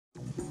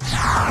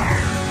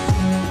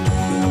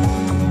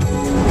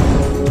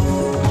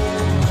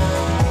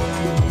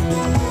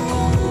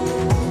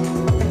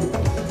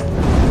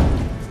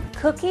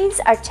Cookies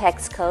are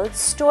text codes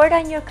stored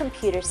on your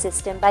computer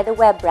system by the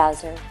web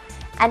browser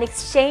and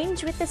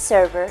exchanged with the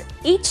server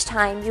each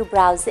time you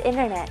browse the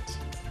internet.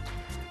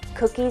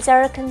 Cookies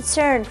are a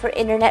concern for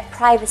internet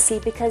privacy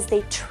because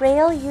they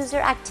trail user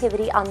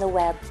activity on the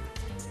web.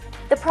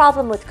 The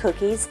problem with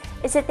cookies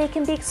is that they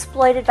can be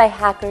exploited by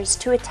hackers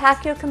to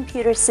attack your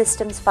computer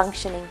system's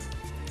functioning.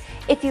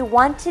 If you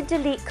want to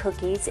delete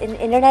cookies in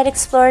Internet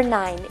Explorer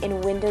 9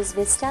 in Windows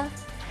Vista,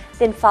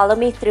 then follow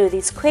me through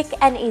these quick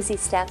and easy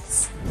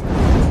steps.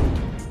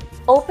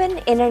 Open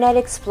Internet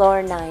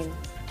Explorer 9.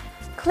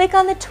 Click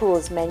on the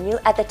Tools menu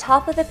at the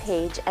top of the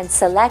page and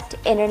select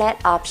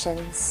Internet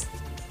Options.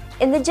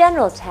 In the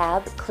General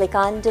tab, click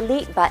on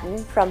Delete button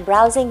from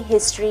Browsing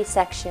History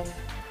section.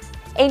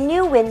 A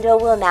new window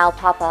will now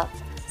pop up.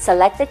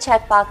 Select the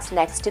checkbox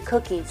next to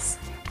Cookies,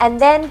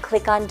 and then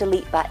click on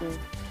Delete button.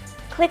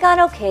 Click on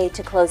OK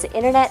to close the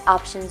Internet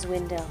Options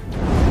window.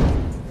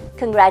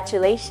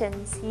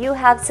 Congratulations! You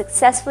have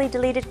successfully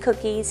deleted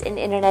cookies in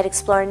Internet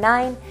Explorer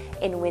 9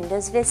 in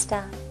Windows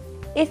Vista.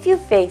 If you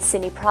face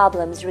any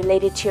problems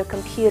related to your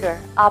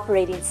computer,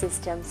 operating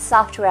system,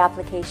 software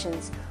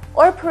applications,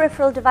 or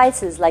peripheral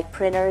devices like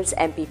printers,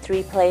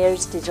 MP3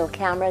 players, digital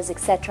cameras,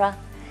 etc.,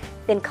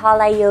 then call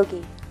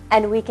iYogi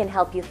and we can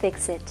help you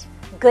fix it.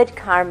 Good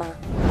karma!